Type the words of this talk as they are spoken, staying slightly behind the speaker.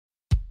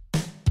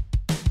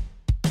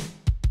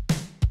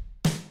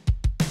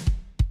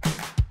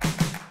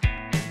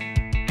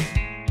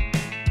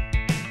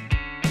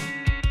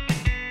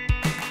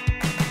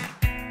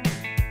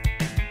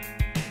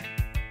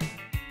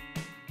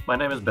My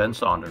name is Ben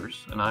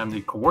Saunders, and I am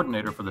the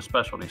coordinator for the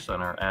Specialty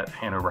Center at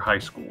Hanover High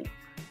School.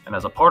 And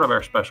as a part of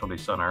our Specialty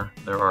Center,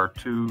 there are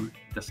two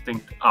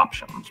distinct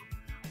options.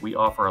 We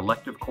offer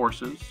elective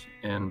courses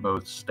in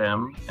both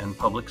STEM and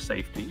public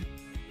safety,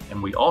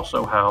 and we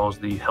also house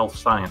the Health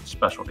Science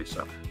Specialty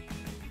Center.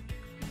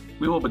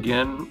 We will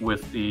begin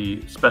with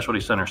the Specialty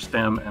Center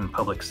STEM and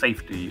Public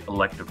Safety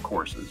elective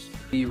courses.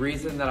 The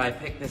reason that I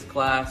picked this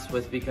class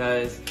was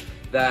because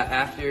that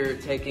after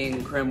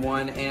taking Crim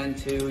 1 and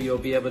 2, you'll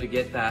be able to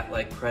get that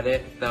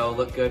credit that'll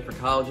look good for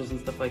colleges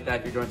and stuff like that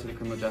if you're going to the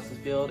criminal justice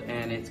field,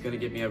 and it's going to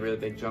give me a really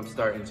big jump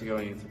start into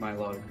going into my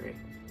law degree.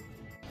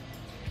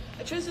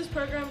 I chose this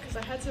program because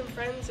I had some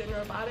friends in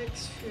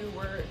robotics who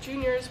were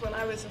juniors when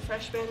I was a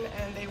freshman,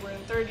 and they were in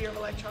third year of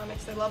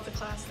electronics. They loved the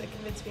class, they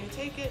convinced me to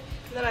take it,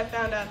 and then I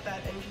found out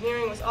that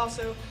engineering was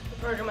also the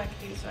program I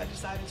could do, so I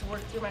decided to work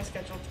through my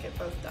schedule to get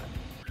both done.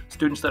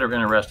 Students that are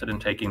interested in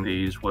taking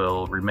these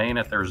will remain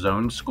at their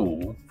zone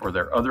school for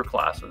their other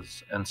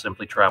classes and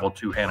simply travel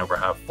to Hanover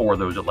High for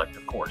those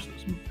elective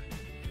courses.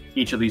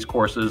 Each of these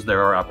courses,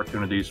 there are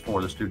opportunities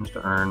for the students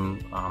to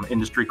earn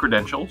industry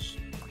credentials.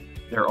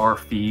 There are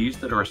fees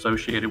that are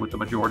associated with the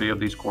majority of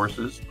these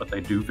courses, but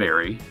they do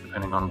vary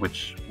depending on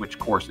which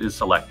course is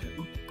selected.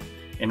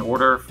 In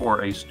order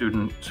for a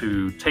student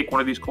to take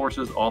one of these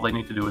courses, all they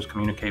need to do is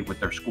communicate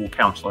with their school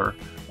counselor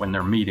when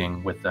they're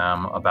meeting with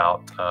them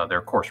about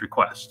their course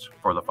request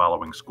for the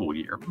following school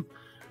year.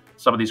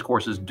 Some of these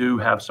courses do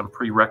have some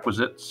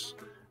prerequisites.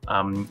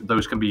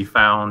 Those can be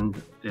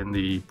found in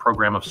the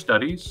program of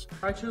studies.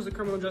 I chose the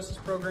criminal justice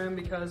program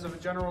because of a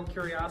general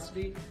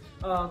curiosity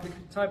of the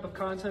type of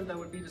content that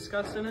would be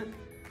discussed in it.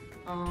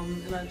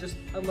 And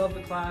I love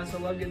the class. I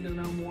love getting to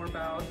know more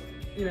about,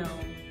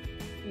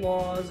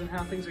 laws and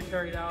how things are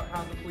carried out,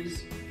 how the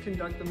police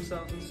conduct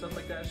themselves and stuff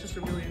like that. It's just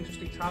a really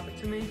interesting topic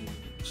to me.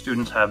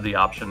 Students have the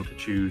option to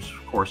choose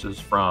courses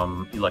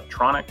from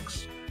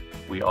electronics.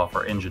 We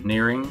offer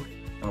engineering,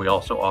 and we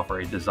also offer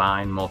a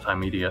design,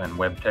 multimedia, and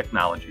web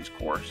technologies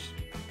course.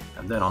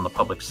 And then on the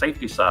public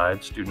safety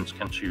side, students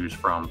can choose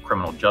from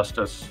criminal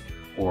justice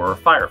or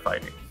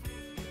firefighting.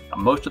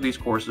 Most of these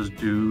courses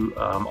do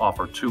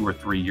offer 2 or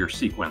 3 year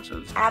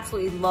sequences. I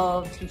absolutely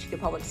love teaching the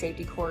public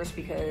safety course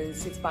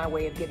because it's my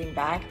way of giving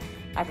back.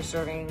 After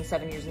serving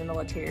 7 years in the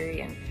military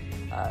and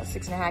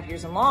 6.5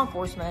 years in law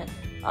enforcement,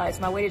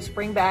 it's my way to just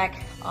bring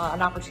back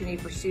an opportunity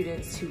for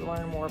students to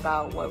learn more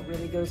about what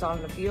really goes on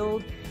in the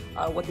field,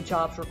 what the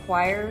jobs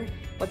require,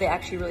 what they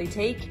actually really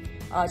take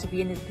to be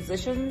in these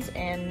positions,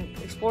 and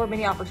explore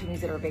many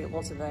opportunities that are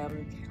available to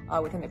them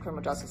within the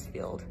criminal justice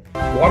field.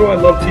 Why do I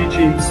love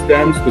teaching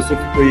STEM,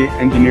 specifically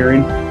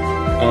engineering?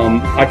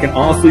 I can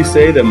honestly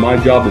say that my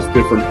job is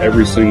different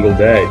every single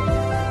day.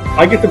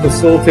 I get to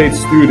facilitate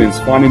students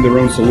finding their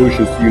own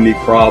solutions to unique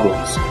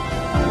problems.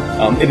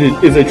 It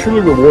is a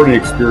truly rewarding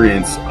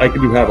experience I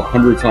could have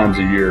 100 times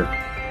a year.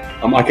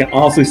 I can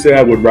honestly say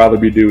I would rather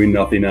be doing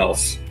nothing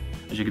else.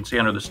 As you can see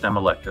under the STEM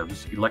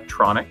electives,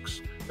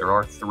 electronics, there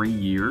are 3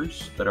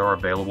 years that are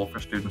available for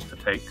students to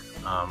take.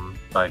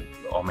 By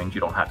all means,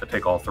 you don't have to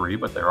take all 3,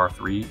 but there are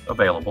 3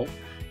 available.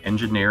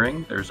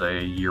 Engineering, there's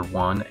a year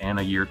 1 and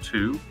a year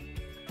 2.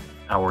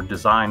 Our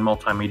design,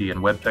 multimedia,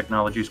 and web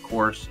technologies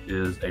course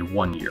is a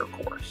 1-year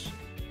course.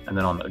 And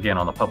then again,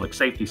 on the public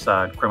safety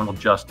side, criminal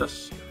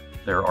justice,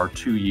 there are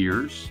 2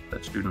 years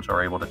that students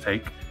are able to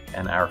take,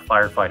 and our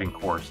firefighting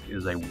course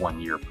is a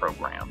 1-year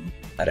program.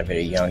 At a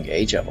very young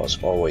age, I was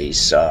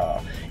always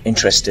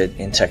interested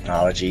in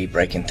technology,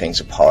 breaking things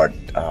apart,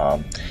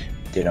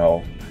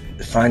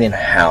 finding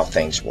how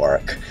things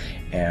work.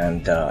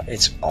 And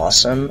it's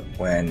awesome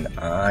when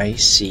I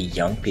see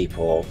young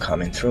people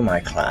coming through my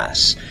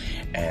class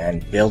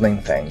and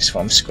building things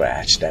from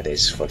scratch, that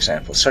is, for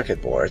example,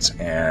 circuit boards,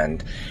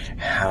 and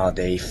how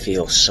they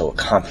feel so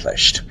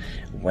accomplished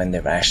when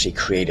they've actually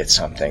created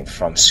something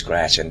from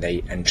scratch and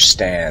they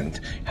understand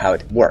how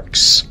it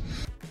works.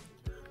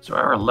 So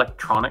our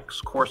electronics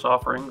course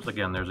offerings,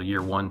 again, there's a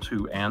year 1,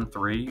 2, and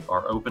 3,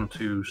 are open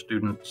to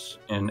students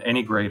in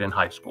any grade in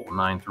high school,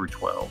 9 through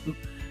 12.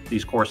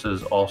 These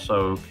courses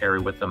also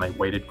carry with them a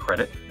weighted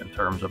credit in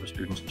terms of a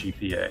student's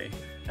GPA.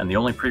 And the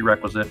only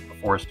prerequisite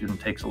before a student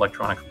takes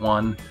Electronics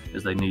 1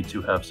 is they need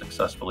to have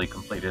successfully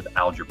completed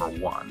Algebra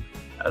 1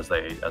 as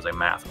a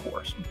math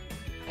course.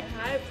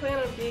 I plan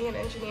on being an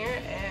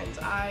engineer, and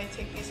I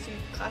take these 2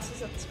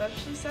 classes at the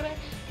Specialty Center,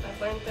 and I've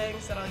learned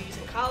things that I'll use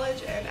in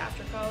college and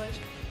after college,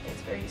 and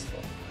it's very useful.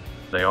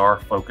 They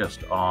are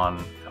focused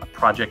on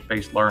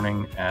project-based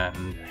learning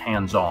and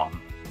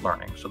hands-on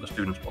learning. So the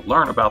students will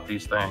learn about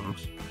these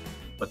things,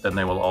 but then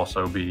they will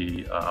also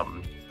be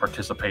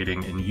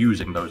participating in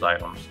using those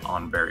items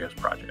on various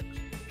projects.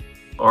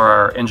 For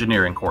our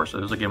engineering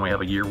courses, again, we have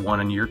a year 1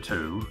 and year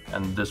 2,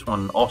 and this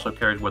one also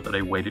carries with it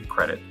a weighted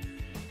credit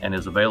and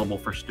is available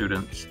for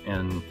students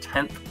in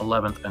 10th,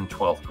 11th, and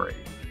 12th grade.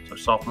 So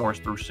sophomores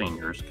through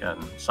seniors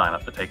can sign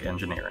up to take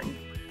engineering.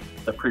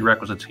 The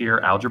prerequisites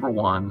here, Algebra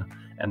 1,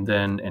 and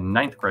then in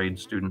 9th grade,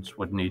 students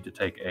would need to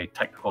take a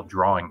technical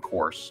drawing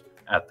course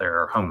at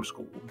their home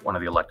school, one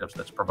of the electives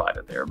that's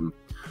provided there.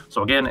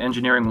 So again,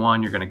 Engineering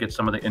 1, you're going to get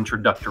some of the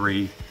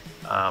introductory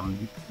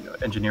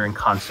engineering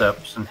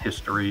concepts and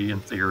history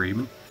and theory.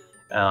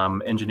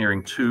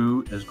 Engineering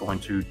 2 is going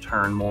to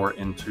turn more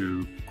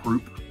into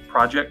group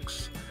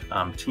projects,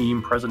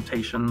 team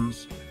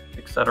presentations,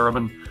 etc.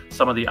 And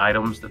some of the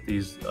items that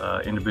these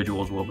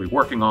individuals will be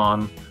working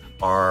on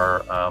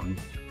are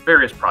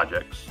various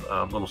projects.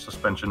 Little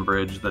suspension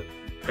bridge, that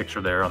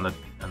picture there on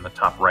the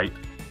top right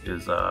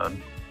is a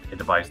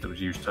device that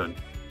was used to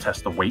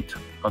test the weight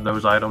of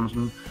those items.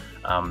 And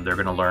they're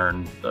going to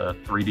learn the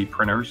 3D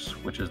printers,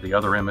 which is the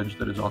other image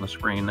that is on the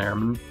screen there.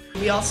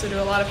 We also do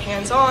a lot of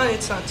hands-on.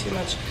 It's not too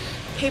much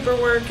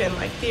paperwork and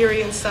like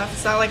theory and stuff.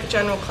 It's not like a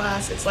general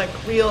class. It's like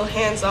real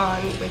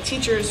hands-on with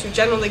teachers who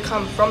generally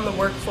come from the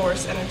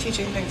workforce and are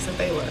teaching things that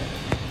they learn.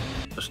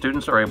 The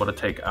students are able to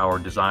take our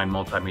Design,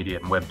 Multimedia,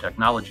 and Web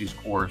Technologies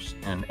course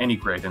in any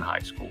grade in high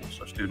school.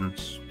 So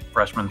students,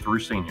 freshmen through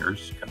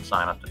seniors, can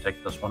sign up to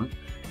take this one.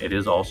 It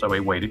is also a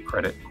weighted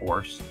credit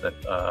course that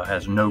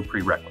has no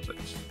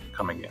prerequisites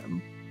coming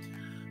in.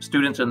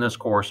 Students in this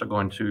course are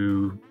going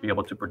to be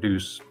able to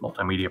produce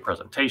multimedia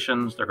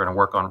presentations. They're going to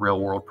work on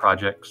real-world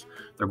projects.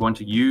 They're going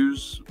to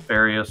use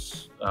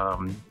various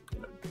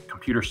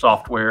computer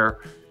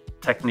software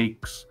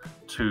techniques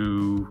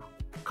to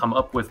come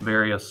up with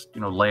various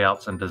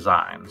layouts and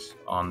designs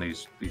on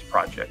these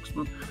projects.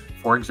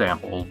 For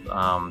example,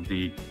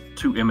 the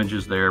two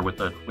images there with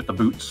the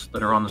boots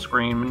that are on the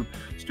screen,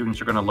 students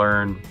are going to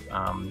learn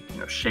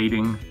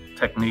shading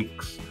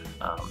techniques,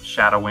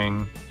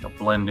 shadowing,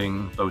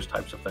 blending, those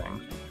types of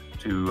things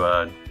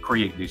to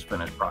create these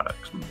finished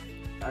products.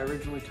 I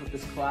originally took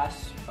this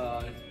class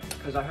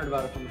because I heard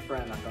about it from a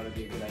friend. I thought it'd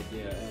be a good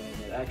idea,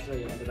 and it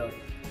actually ended up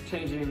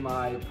changing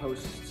my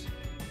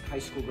post-high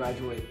school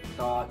graduate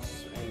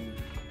thoughts and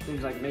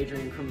things like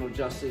majoring in criminal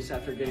justice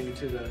after getting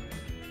into the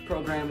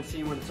program and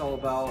seeing what it's all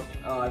about.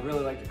 I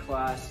really like the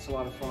class. It's a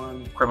lot of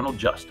fun. Criminal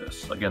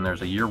justice. Again,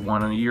 there's a year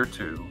 1 and a year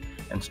 2,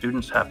 and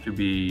students have to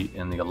be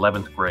in the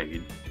 11th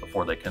grade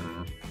before they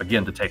can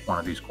begin to take one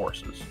of these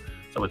courses.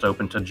 So it's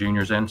open to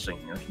juniors and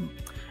seniors.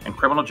 And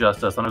criminal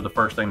justice, I know the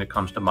first thing that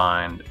comes to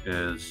mind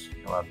is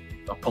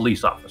a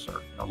police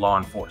officer, law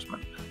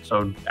enforcement.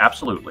 So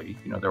absolutely,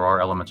 there are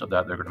elements of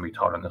that that are going to be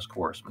taught in this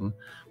course,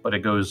 but it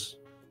goes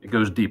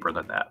deeper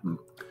than that.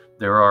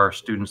 There are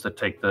students that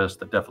take this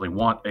that definitely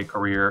want a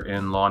career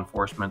in law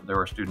enforcement. There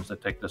are students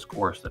that take this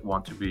course that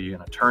want to be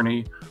an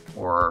attorney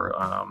or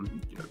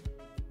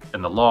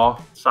in the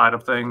law side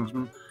of things.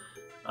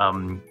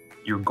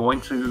 You're going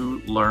to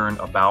learn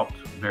about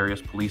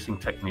various policing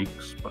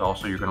techniques, but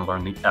also you're going to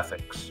learn the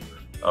ethics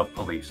of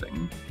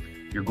policing.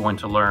 You're going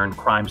to learn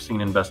crime scene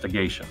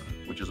investigation,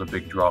 which is a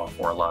big draw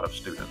for a lot of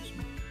students.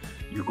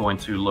 You're going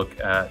to look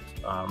at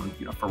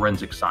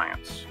forensic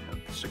science,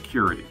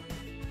 security.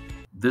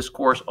 This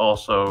course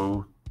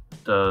also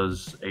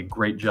does a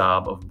great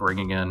job of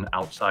bringing in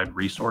outside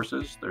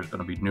resources. There's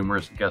going to be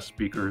numerous guest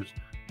speakers.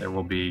 There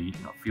will be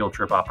field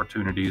trip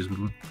opportunities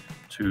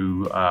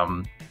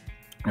to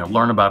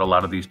learn about a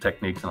lot of these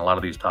techniques and a lot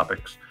of these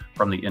topics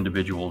from the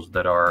individuals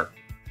that are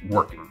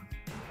working.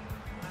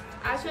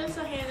 I chose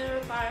the Hanover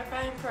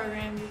firefighting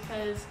program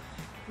because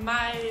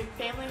my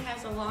family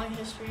has a long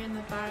history in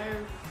the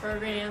fire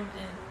program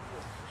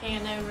in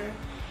Hanover,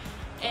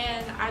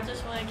 and I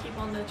just want to keep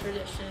on the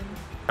tradition.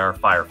 Our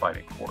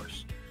firefighting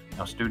course.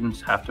 Now,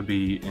 students have to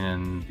be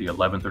in the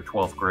 11th or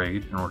 12th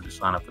grade in order to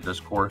sign up for this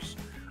course.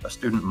 A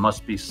student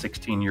must be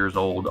 16 years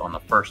old on the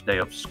first day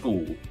of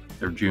school,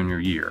 their junior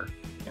year,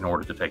 in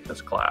order to take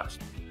this class.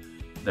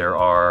 There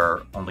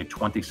are only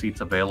 20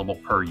 seats available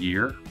per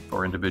year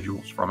for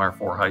individuals from our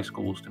 4 high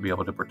schools to be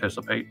able to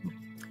participate.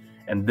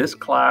 And this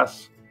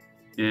class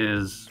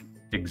is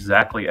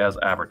exactly as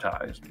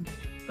advertised.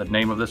 The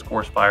name of this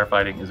course,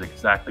 firefighting, is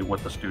exactly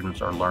what the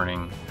students are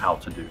learning how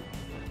to do.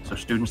 So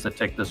students that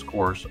take this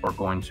course are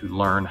going to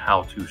learn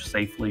how to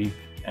safely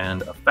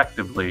and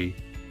effectively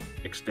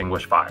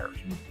extinguish fires.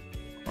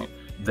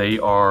 They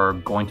are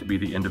going to be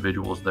the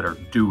individuals that are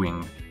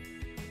doing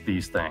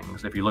these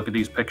things. If you look at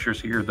these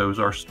pictures here, those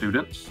are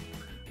students.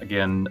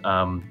 Again,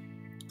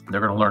 they're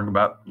going to learn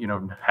about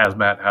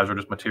hazmat,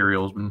 hazardous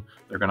materials, and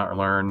they're going to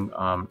learn,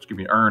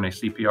 earn a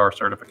CPR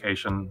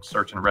certification,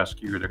 search and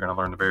rescue. They're going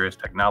to learn the various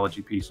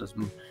technology pieces,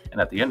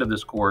 and at the end of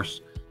this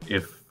course,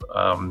 if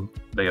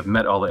they have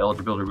met all the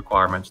eligibility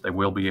requirements, they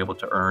will be able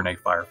to earn a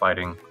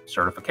firefighting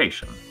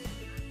certification.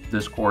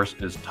 This course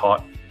is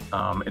taught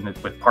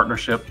with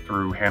partnership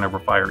through Hanover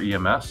Fire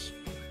EMS.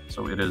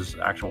 So it is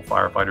actual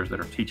firefighters that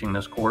are teaching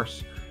this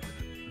course.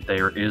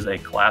 There is a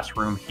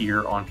classroom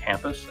here on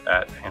campus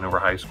at Hanover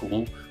High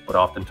School, but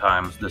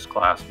oftentimes this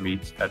class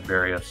meets at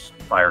various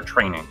fire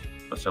training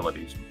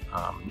facilities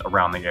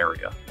around the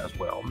area as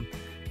well.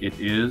 It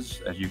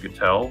is, as you can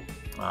tell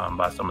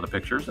by some of the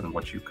pictures and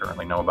what you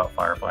currently know about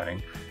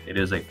firefighting, it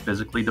is a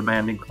physically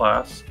demanding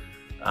class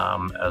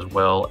as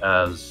well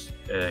as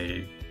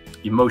a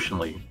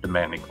emotionally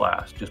demanding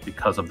class, just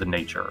because of the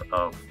nature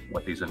of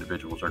what these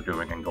individuals are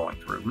doing and going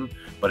through.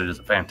 But it is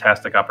a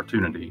fantastic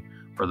opportunity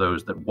for for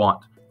those that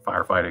want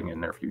firefighting in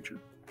their future.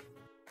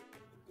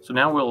 So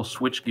now we'll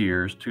switch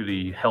gears to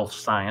the Health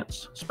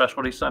Science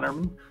Specialty Center.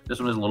 This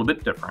one is a little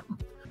bit different.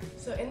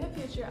 So in the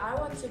future, I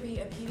want to be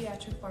a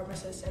pediatric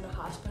pharmacist in a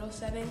hospital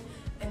setting,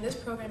 and this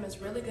program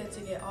is really good to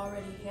get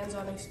already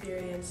hands-on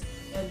experience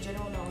and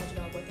general knowledge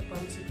about what the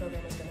pharmacy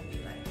program is going to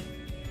be like.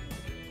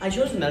 I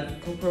chose the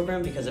medical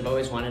program because I've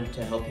always wanted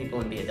to help people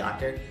and be a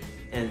doctor,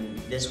 and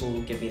this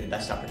will give me the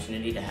best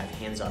opportunity to have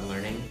hands-on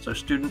learning. So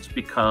students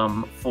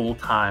become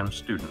full-time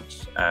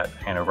students at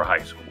Hanover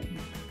High School.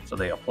 So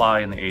they apply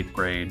in the 8th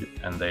grade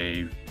and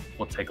they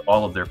will take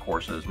all of their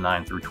courses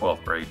 9th through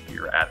 12th grade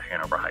here at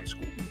Hanover High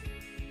School.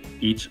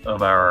 Each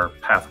of our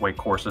pathway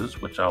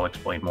courses, which I'll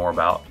explain more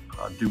about,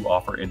 do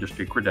offer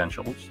industry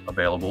credentials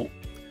available.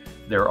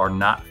 There are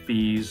not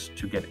fees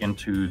to get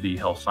into the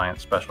Health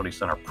Science Specialty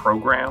Center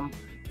program.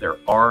 There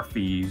are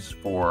fees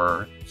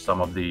for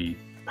some of the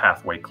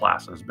pathway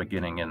classes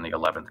beginning in the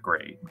 11th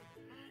grade.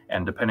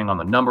 And depending on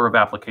the number of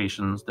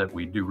applications that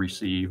we do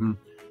receive,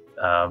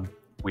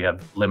 we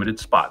have limited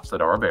spots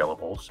that are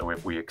available. So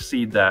if we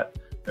exceed that,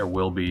 there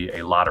will be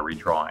a lottery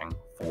drawing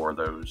for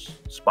those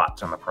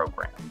spots in the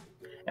program.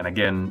 And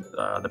again,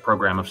 the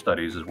program of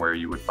studies is where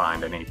you would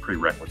find any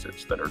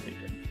prerequisites that are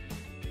needed.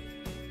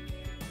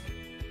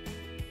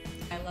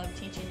 I love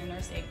teaching the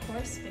nurse aid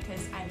course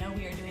because I know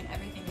we are doing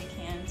everything we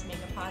can to make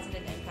a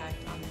positive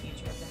impact on the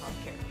future of the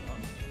healthcare field.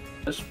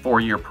 This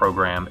 4-year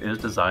program is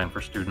designed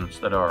for students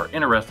that are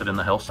interested in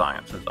the health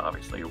sciences,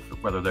 obviously,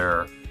 whether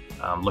they're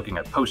looking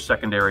at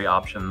post-secondary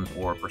options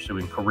or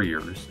pursuing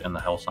careers in the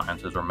health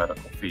sciences or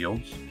medical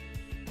fields.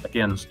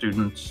 Again,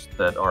 students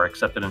that are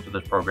accepted into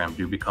this program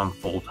do become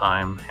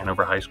full-time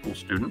Hanover High School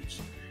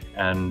students.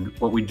 And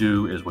what we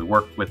do is we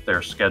work with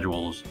their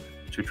schedules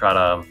to try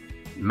to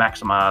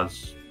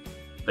maximize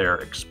their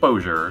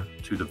exposure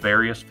to the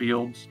various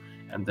fields.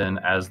 And then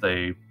as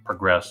they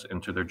progress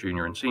into their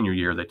junior and senior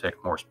year, they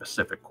take more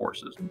specific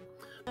courses.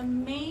 The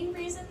main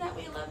reason that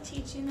we love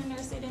teaching the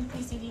nurse aid and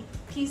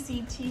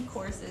PCT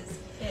courses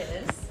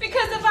is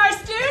because of our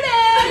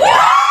students!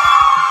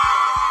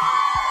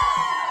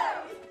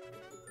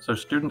 So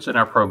students in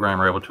our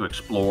program are able to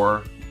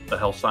explore the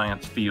health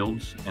science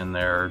fields in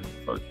their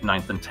both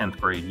 9th and 10th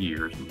grade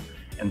years.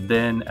 And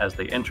then as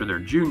they enter their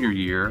junior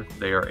year,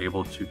 they are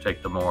able to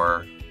take the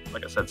more,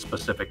 like I said,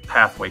 specific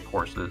pathway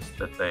courses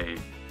that they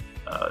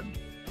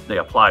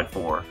applied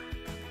for,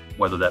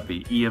 whether that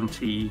be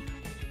EMT,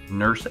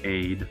 nurse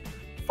aid,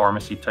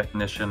 pharmacy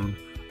technician,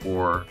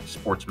 or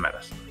sports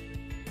medicine.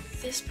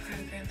 This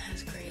program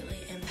has greatly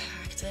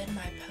impacted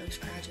my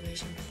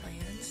post-graduation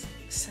plans.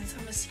 Since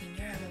I'm a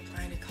senior, I'm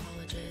applying to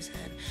colleges,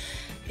 and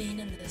being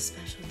in this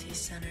specialty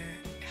center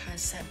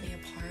has set me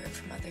apart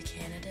from other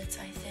candidates,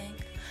 I think.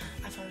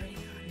 I've already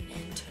gotten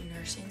into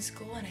nursing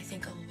school, and I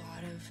think a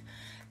lot of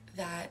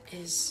that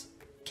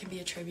can be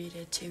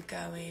attributed to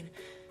going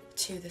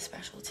to the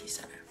specialty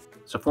center.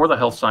 So for the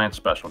Health Science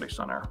Specialty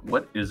Center,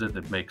 what is it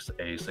that makes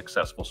a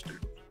successful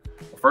student?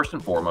 Well, first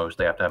and foremost,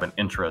 they have to have an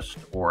interest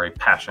or a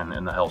passion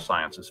in the health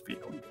sciences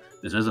field.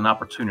 This is an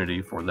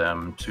opportunity for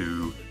them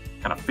to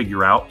kind of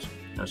figure out,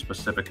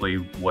 specifically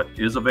what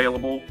is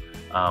available,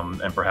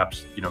 and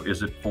perhaps,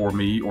 is it for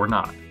me or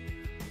not?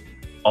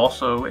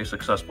 Also, a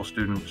successful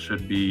student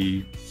should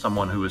be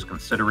someone who is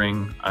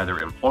considering either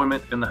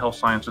employment in the health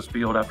sciences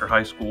field after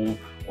high school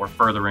or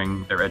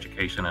furthering their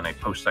education in a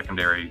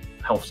post-secondary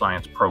health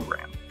science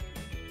program.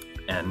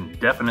 And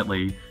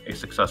definitely a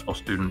successful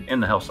student in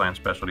the Health Science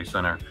Specialty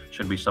Center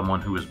should be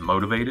someone who is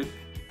motivated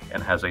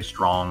and has a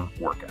strong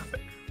work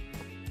ethic.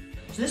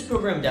 So this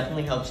program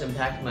definitely helps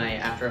impact my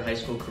after high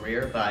school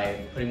career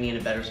by putting me in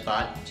a better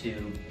spot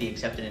to be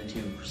accepted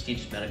into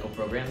prestigious medical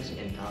programs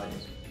in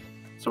colleges.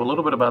 So a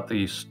little bit about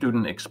the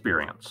student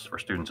experience for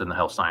students in the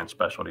Health Science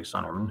Specialty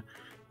Center.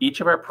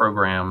 Each of our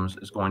programs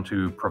is going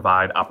to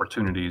provide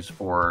opportunities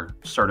for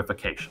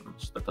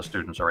certifications that the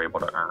students are able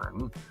to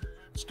earn.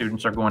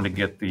 Students are going to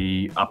get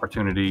the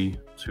opportunity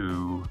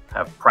to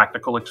have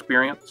practical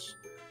experience,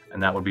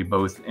 and that would be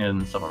both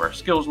in some of our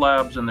skills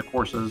labs in the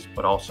courses,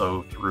 but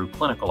also through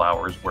clinical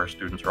hours where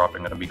students are often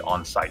going to be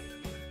on site,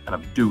 kind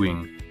of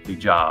doing the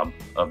job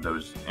of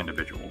those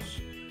individuals.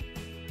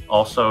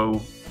 Also,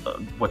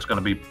 what's going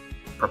to be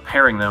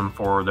preparing them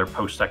for their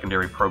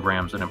post-secondary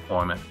programs and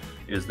employment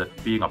is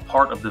that being a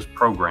part of this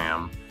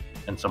program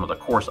and some of the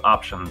course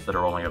options that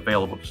are only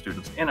available to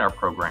students in our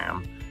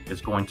program is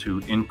going to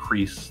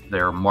increase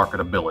their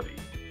marketability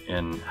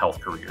in health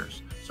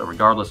careers. So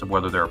regardless of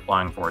whether they're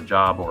applying for a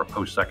job or a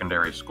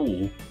post-secondary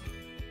school,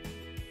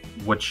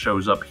 what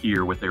shows up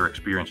here with their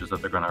experiences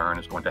that they're going to earn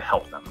is going to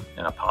help them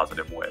in a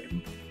positive way.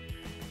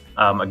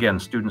 Again,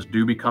 students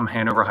do become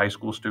Hanover High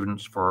School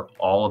students for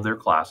all of their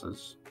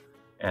classes,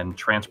 and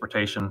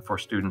transportation for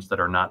students that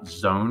are not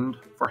zoned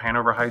for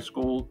Hanover High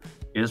School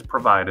is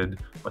provided,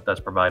 but that's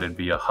provided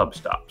via hub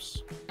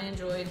stops. I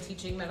enjoyed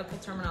teaching medical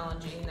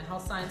terminology in the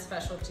Health Science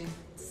Specialty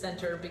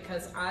center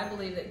because I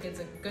believe that it gives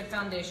a good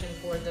foundation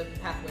for the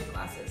pathway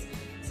classes,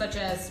 such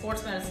as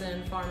sports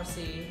medicine,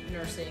 pharmacy,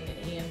 nursing,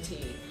 and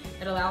EMT.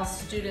 It allows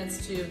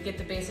students to get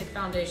the basic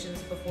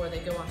foundations before they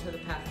go on to the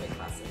pathway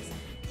classes.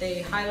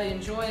 They highly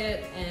enjoy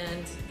it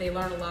and they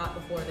learn a lot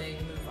before they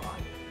move on.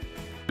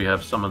 We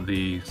have some of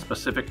the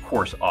specific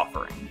course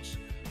offerings.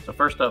 So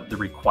first up, the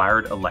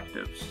required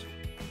electives.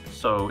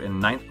 So in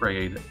 9th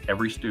grade,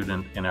 every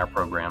student in our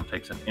program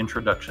takes an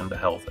Introduction to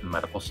Health and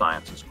Medical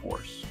Sciences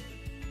course.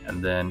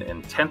 And then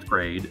in 10th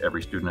grade,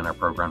 every student in our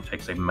program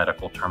takes a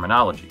medical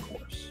terminology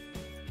course.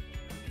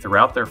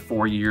 Throughout their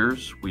 4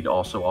 years, we'd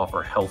also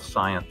offer health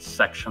science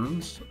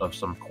sections of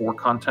some core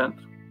content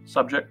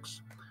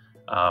subjects.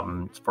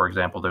 For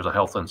example, there's a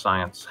health and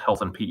science,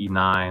 health and PE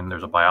 9,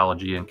 there's a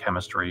biology and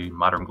chemistry,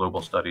 modern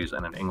global studies,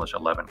 and an English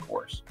 11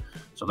 course.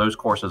 So those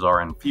courses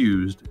are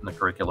infused in the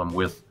curriculum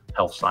with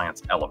health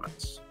science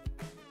elements.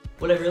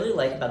 What I really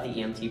like about the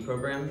EMT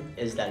program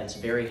is that it's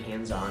very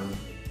hands-on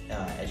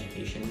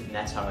education, and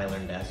that's how I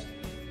learn best.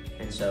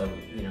 And so,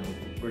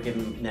 we're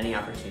given many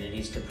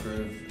opportunities to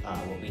prove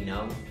what we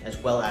know, as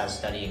well as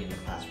studying in the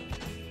classroom.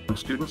 When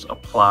students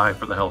apply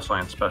for the Health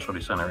Science Specialty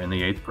Center in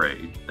the 8th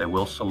grade, they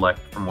will select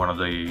from one of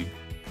the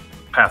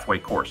pathway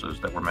courses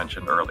that were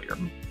mentioned earlier.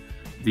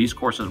 These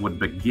courses would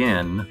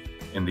begin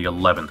in the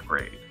 11th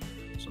grade.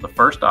 So the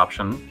first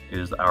option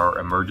is our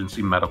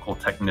Emergency Medical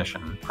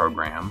Technician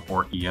program,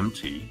 or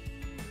EMT.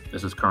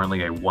 This is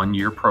currently a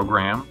 1-year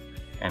program,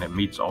 and it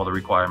meets all the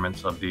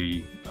requirements of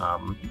the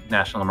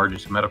National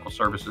Emergency Medical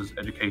Services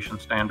education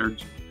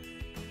standards.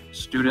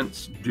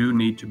 Students do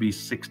need to be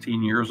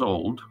 16 years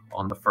old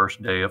on the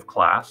first day of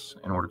class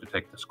in order to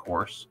take this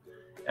course.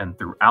 And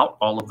throughout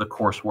all of the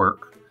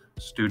coursework,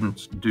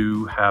 students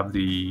do have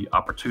the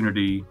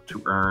opportunity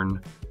to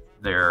earn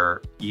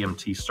their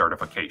EMT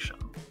certification.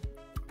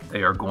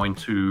 They are going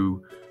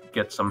to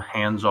get some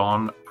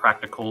hands-on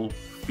practical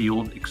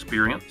field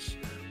experience,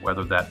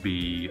 whether that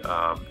be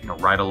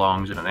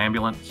ride-alongs in an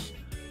ambulance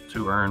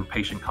to earn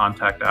patient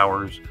contact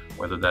hours,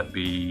 whether that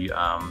be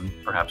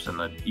perhaps in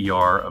the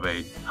ER of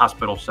a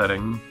hospital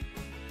setting.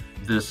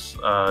 This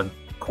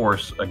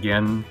course,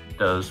 again,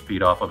 does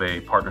feed off of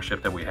a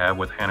partnership that we have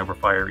with Hanover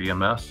Fire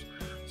EMS.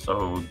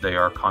 So they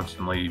are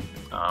constantly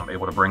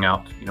able to bring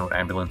out,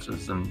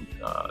 ambulances and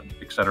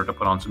et cetera, to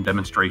put on some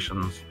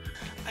demonstrations.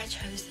 I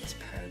chose this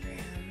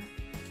program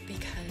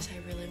because I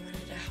really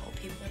wanted to help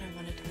people and I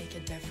wanted to make a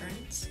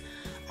difference.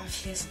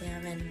 Obviously,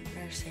 I'm in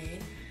nurse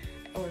aid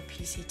or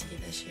PCT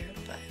this year,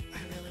 but I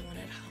really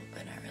wanted help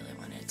and I really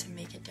wanted to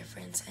make a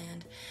difference,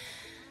 and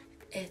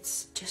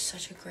it's just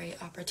such a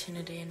great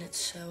opportunity, and it's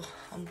so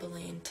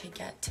humbling to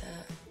get to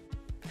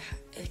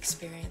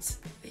experience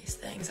these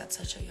things at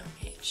such a young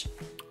age.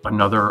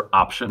 Another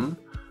option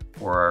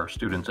for our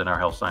students in our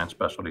Health Science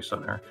Specialty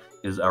Center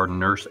is our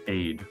nurse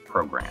aid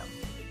program.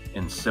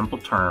 In simple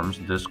terms,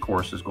 this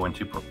course is going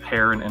to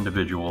prepare an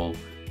individual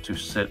to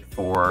sit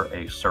for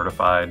a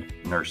certified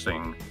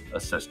nursing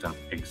assistant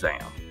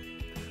exam.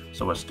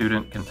 So a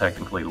student can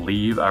technically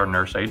leave our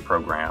nurse aid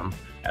program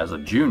as a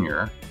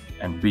junior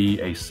and be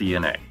a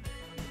CNA.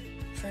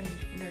 For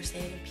nurse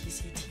aid and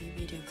PCT,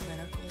 we do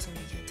clinicals and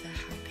we get to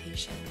have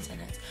patients, and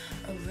it's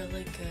a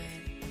really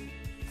good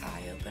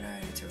eye-opener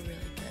and it's a really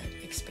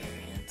good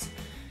experience.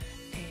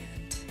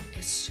 And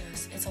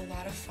it's a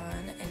lot of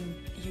fun and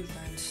you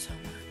learn so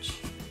much.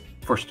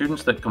 For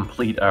students that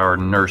complete our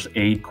nurse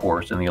aid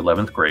course in the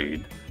 11th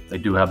grade, they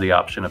do have the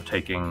option of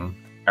taking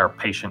our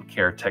patient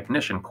care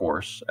technician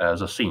course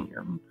as a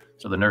senior.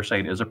 So the nurse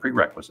aid is a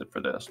prerequisite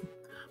for this.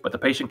 But the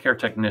patient care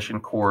technician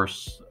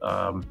course,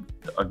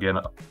 again,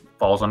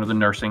 falls under the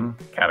nursing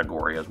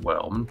category as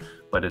well,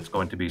 but it's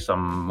going to be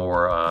some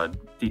more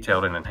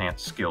detailed and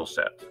enhanced skill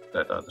set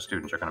that the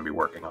students are going to be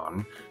working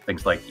on.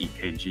 Things like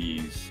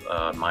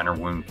EKGs, minor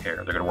wound care.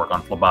 They're going to work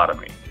on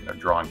phlebotomy,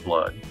 drawing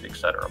blood,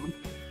 etc.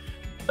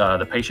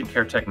 The patient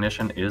care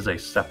technician is a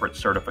separate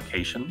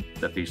certification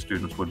that these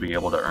students would be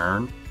able to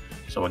earn.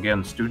 So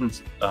again,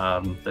 students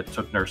that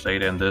took nurse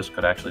aid and this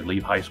could actually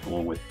leave high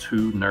school with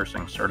 2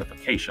 nursing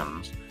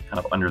certifications kind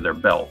of under their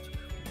belt.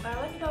 What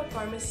I like about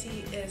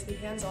pharmacy is the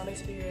hands-on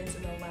experience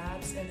in the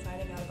labs and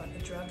finding out about the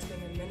drugs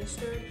being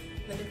administered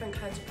and the different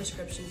kinds of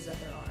prescriptions that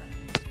there are.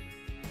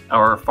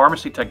 Our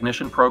pharmacy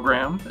technician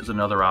program is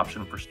another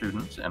option for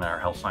students in our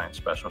Health Science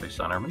Specialty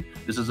Center.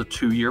 This is a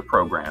 2-year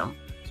program.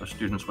 So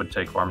students would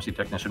take Pharmacy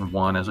Technician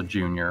 1 as a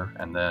junior,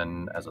 and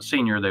then as a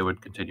senior, they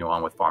would continue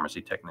on with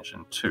Pharmacy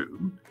Technician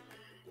 2.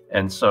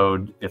 And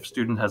so if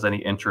student has any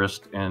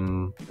interest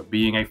in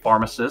being a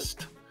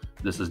pharmacist,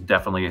 this is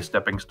definitely a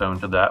stepping stone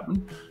to that.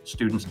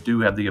 Students do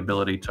have the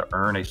ability to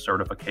earn a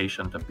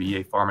certification to be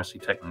a pharmacy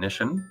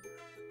technician,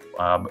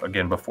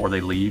 again, before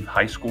they leave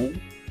high school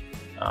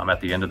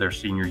at the end of their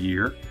senior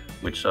year,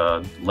 which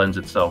lends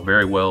itself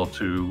very well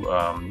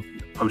to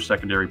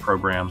post-secondary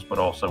programs, but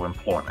also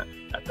employment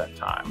at that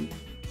time.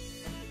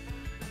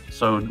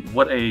 So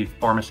what a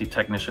pharmacy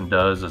technician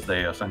does is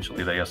they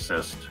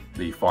assist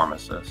the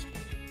pharmacist.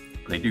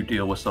 They do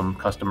deal with some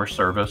customer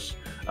service,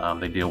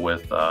 They deal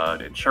with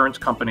insurance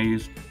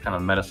companies, kind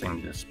of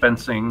medicine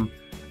dispensing,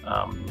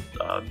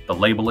 the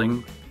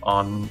labeling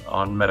on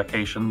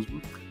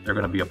medications. They're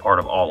going to be a part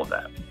of all of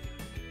that.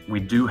 We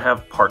do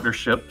have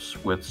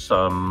partnerships with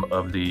some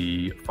of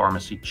the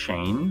pharmacy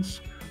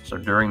chains. So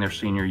during their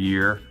senior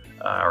year,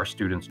 our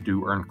students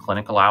do earn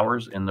clinical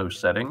hours in those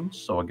settings.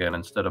 So again,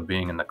 instead of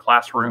being in the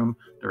classroom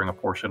during a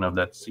portion of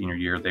that senior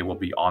year, they will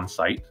be on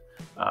site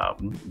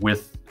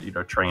with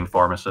trained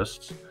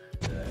pharmacists.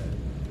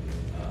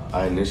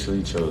 I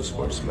initially chose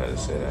sports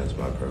medicine as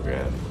my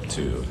program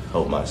to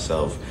help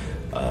myself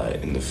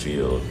in the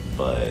field,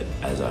 but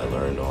as I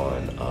learned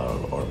on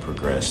or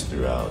progressed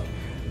throughout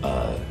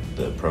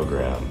the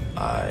program,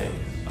 I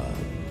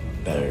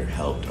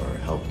helped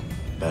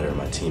better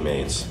my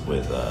teammates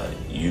with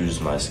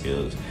use my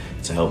skills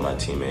to help my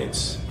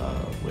teammates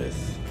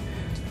with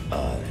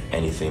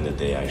anything that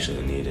they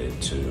actually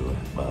needed to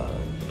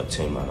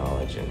obtain my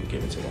knowledge and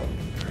give it to them.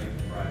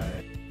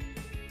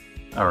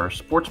 Our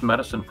sports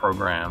medicine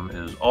program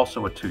is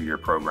also a 2-year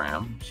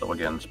program. So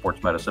again,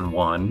 sports medicine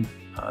 1,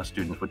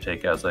 students would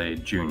take as a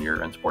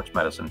junior, and sports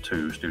medicine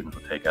 2, students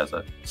would take as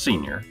a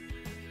senior.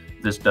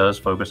 This does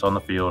focus on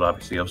the field,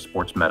 obviously, of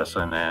sports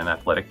medicine and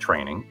athletic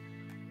training.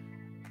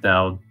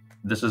 Now,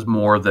 this is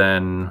more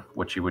than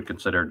what you would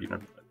consider,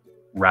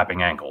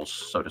 wrapping ankles,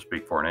 so to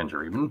speak, for an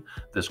injury.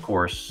 This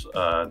course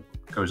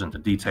goes into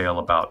detail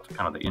about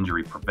kind of the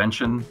injury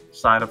prevention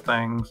side of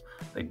things.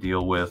 They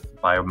deal with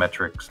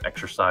biometrics,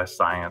 exercise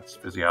science,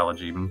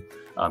 physiology.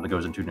 That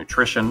goes into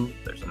nutrition.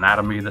 There's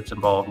anatomy that's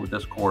involved with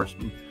this course.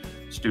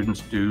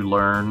 Students do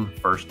learn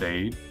first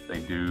aid. They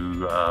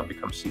do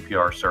become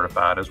CPR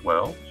certified as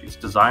well. It's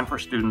designed for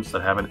students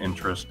that have an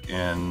interest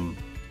in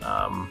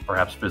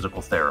perhaps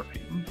physical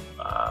therapy,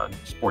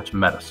 sports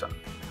medicine.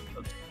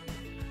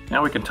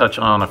 Now we can touch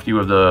on a few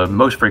of the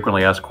most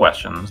frequently asked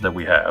questions that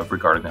we have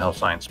regarding the Health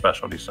Science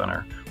Specialty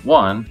Center.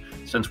 One,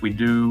 since we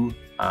do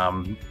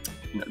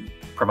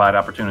provide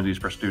opportunities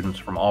for students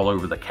from all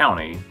over the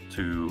county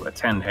to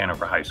attend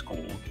Hanover High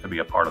School to be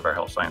a part of our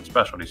Health Science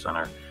Specialty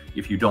Center,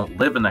 if you don't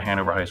live in the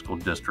Hanover High School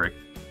district,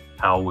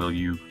 how will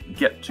you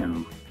get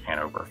to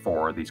Hanover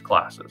for these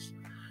classes?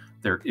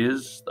 There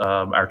is,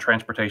 our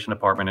transportation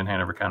department in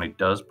Hanover County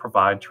does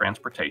provide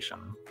transportation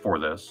for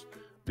this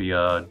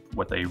via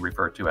what they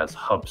refer to as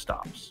hub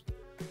stops.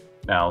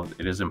 Now,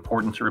 it is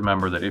important to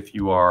remember that if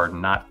you are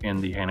not in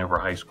the Hanover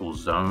High School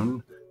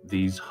zone,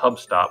 these hub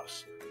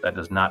stops, that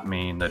does not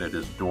mean that it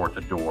is door to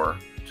door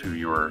to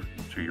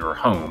your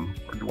home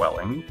or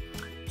dwelling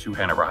to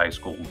Hanover High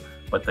School,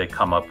 but they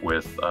come up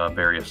with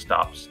various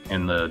stops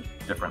in the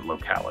different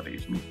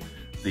localities.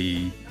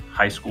 The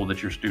high school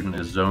that your student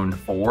is zoned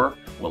for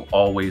will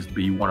always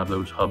be one of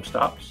those hub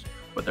stops,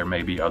 but there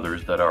may be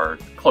others that are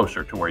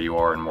closer to where you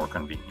are and more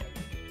convenient.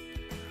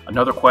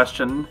 Another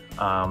question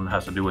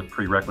has to do with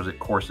prerequisite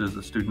courses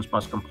that students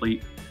must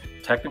complete.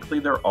 Technically,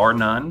 there are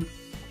none.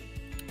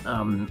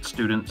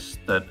 Students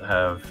that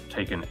have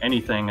taken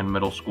anything in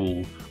middle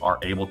school are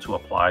able to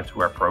apply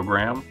to our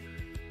program.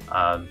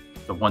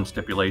 The one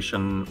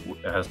stipulation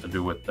has to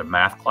do with the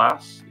math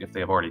class. If they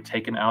have already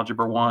taken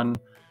Algebra 1,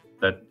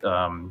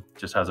 that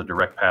just has a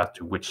direct path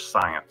to which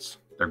science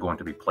they're going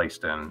to be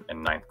placed in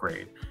 9th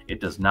grade.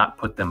 It does not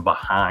put them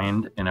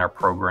behind in our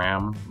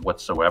program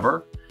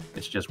whatsoever.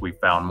 It's just we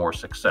found more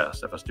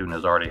success. If a student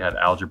has already had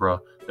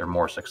algebra, they're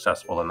more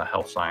successful in the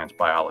health science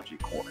biology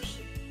course.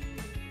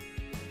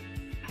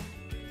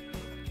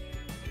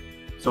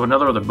 So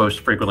another of the most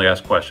frequently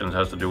asked questions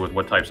has to do with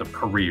what types of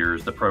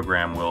careers the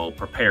program will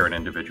prepare an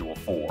individual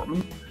for.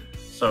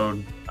 So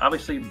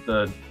obviously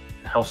the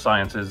health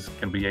sciences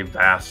can be a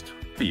vast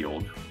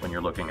field when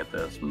you're looking at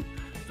this.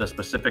 The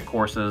specific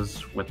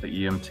courses with the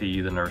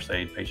EMT, the nurse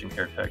aide, patient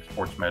care tech,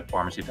 sports med,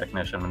 pharmacy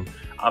technician,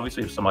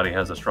 obviously if somebody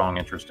has a strong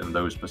interest in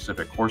those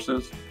specific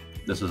courses,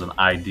 this is an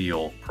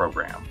ideal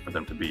program for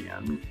them to be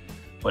in.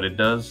 But it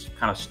does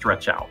kind of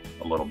stretch out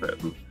a little bit.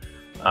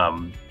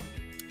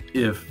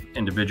 If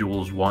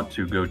individuals want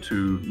to go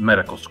to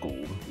medical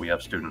school, we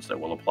have students that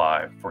will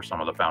apply for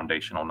some of the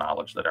foundational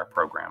knowledge that our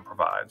program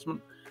provides.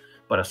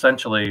 But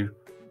essentially,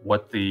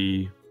 what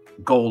the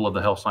goal of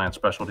the Health Science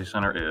Specialty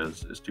Center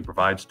is to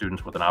provide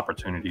students with an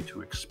opportunity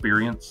to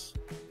experience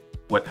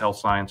what health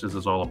sciences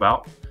is all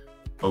about,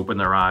 open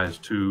their eyes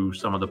to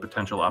some of the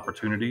potential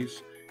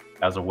opportunities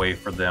as a way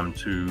for them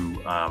to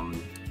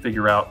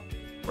figure out,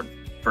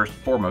 first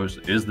and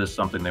foremost, is this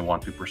something they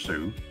want to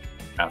pursue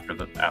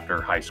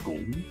after high school?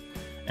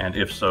 And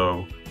if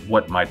so,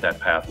 what might that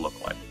path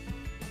look like?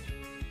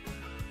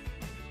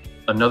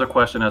 Another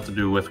question has to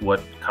do with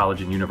what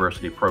college and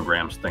university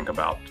programs think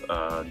about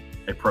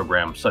a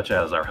program such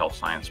as our Health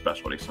Science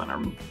Specialty Center.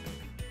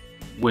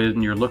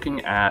 When you're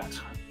looking at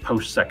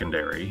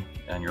post-secondary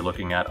and you're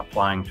looking at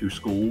applying to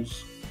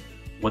schools,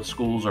 what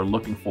schools are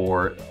looking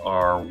for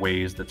are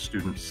ways that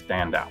students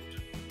stand out.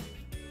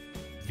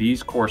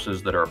 These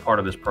courses that are a part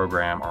of this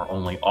program are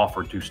only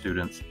offered to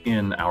students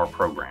in our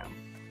program.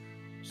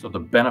 So the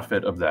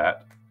benefit of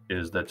that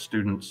is that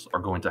students are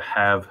going to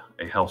have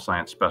a Health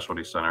Science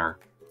Specialty Center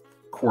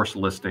course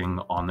listing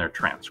on their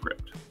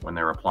transcript when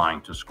they're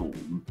applying to school.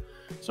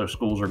 So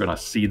schools are going to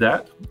see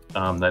that.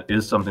 That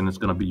is something that's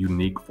going to be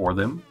unique for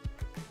them.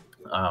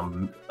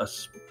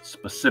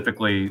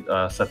 Specifically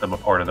set them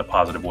apart in a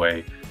positive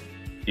way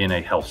in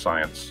a health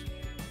science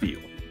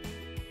field.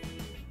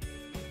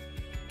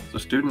 So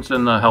students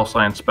in the Health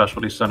Science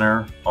Specialty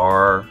Center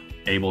are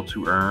able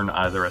to earn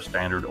either a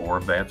standard or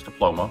advanced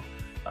diploma.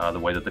 The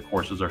way that the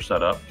courses are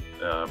set up,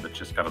 it's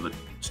just kind of the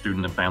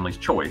student and family's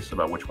choice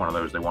about which one of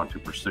those they want to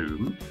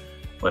pursue.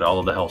 But all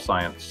of the health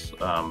science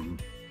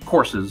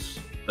courses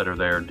that are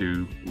there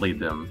do lead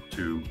them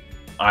to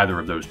either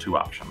of those two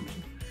options.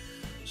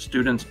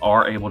 Students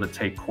are able to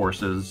take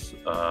courses,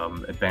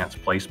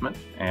 advanced placement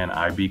and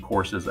IB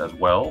courses as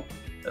well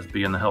as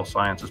be in the health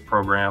sciences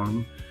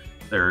program.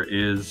 There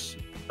is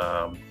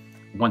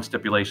one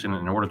stipulation: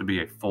 in order to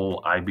be a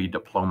full IB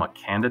diploma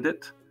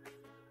candidate,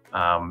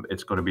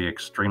 it's going to be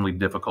extremely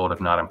difficult,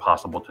 if not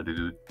impossible, to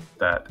do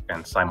that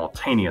and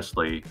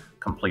simultaneously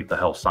complete the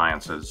health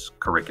sciences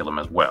curriculum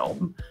as well.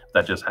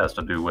 That just has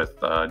to do with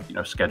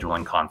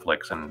scheduling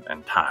conflicts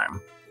and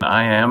time.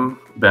 I am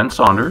Ben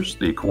Saunders,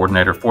 the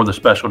coordinator for the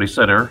Specialty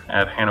Center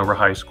at Hanover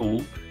High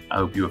School. I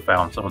hope you have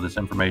found some of this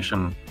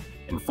information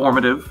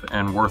informative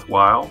and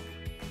worthwhile.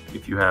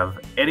 If you have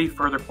any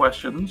further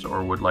questions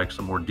or would like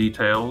some more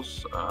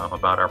details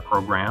about our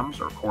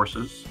programs or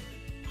courses,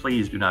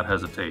 please do not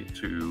hesitate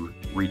to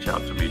reach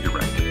out to me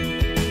directly.